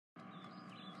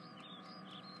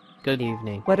Good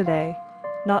evening. What a day.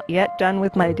 Not yet done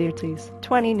with my duties.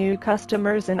 20 new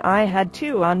customers and I had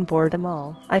to onboard them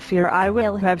all. I fear I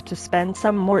will have to spend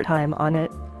some more time on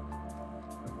it.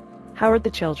 How are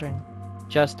the children?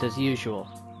 Just as usual.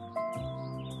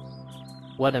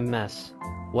 What a mess.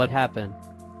 What happened?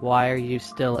 Why are you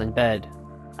still in bed?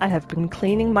 I have been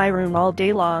cleaning my room all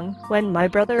day long when my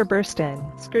brother burst in,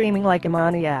 screaming like a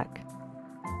maniac.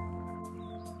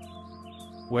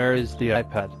 Where is the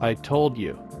iPad? I told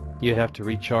you. You have to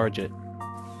recharge it.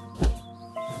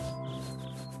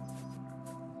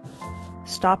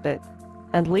 Stop it.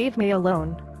 And leave me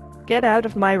alone. Get out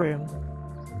of my room.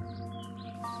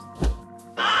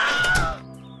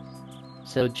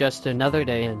 So just another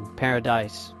day in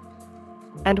paradise.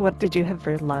 And what did you have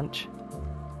for lunch?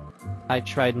 I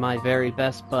tried my very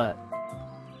best, but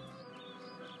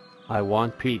I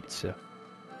want pizza.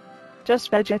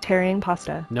 Just vegetarian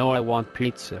pasta. No, I want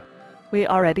pizza. We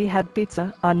already had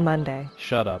pizza on Monday.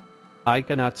 Shut up. I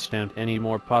cannot stand any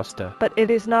more pasta. But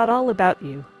it is not all about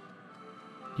you.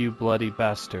 You bloody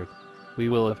bastard. We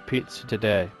will have pizza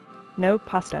today. No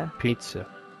pasta. Pizza.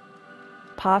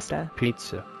 Pasta.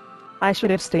 Pizza. I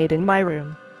should have stayed in my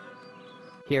room.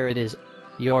 here it is.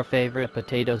 Your favorite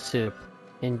potato soup.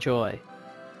 Enjoy.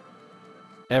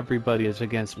 Everybody is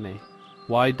against me.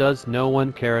 Why does no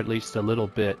one care at least a little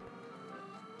bit?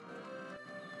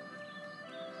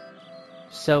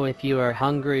 So if you are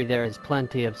hungry, there is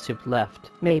plenty of soup left.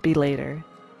 Maybe later.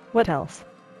 What else?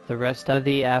 The rest of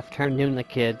the afternoon the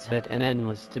kids had an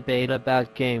endless debate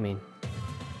about gaming.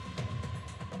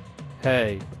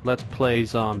 Hey, let's play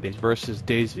zombies versus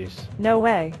daisies. No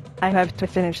way. I have to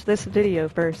finish this video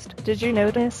first. Did you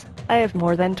notice? I have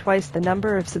more than twice the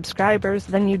number of subscribers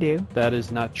than you do. That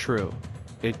is not true.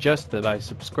 It's just that I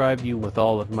subscribe you with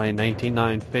all of my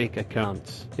 99 fake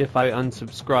accounts. If I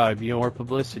unsubscribe, your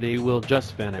publicity will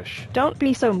just vanish. Don't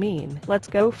be so mean. Let's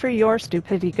go for your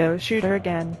stupid ego shooter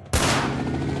again.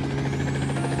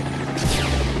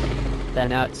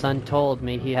 Then out son told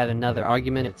me he had another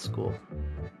argument at school.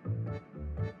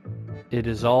 It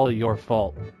is all your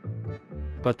fault.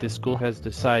 But the school has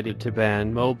decided to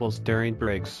ban mobiles during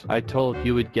breaks. I told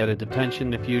you would get a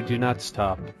detention if you do not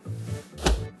stop.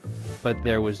 But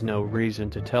there was no reason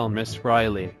to tell Miss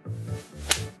Riley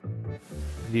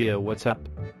via WhatsApp.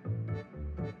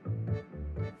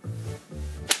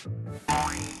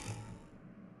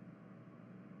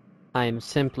 I am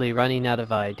simply running out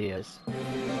of ideas.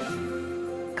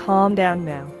 Calm down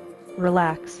now.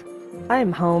 Relax. I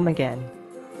am home again.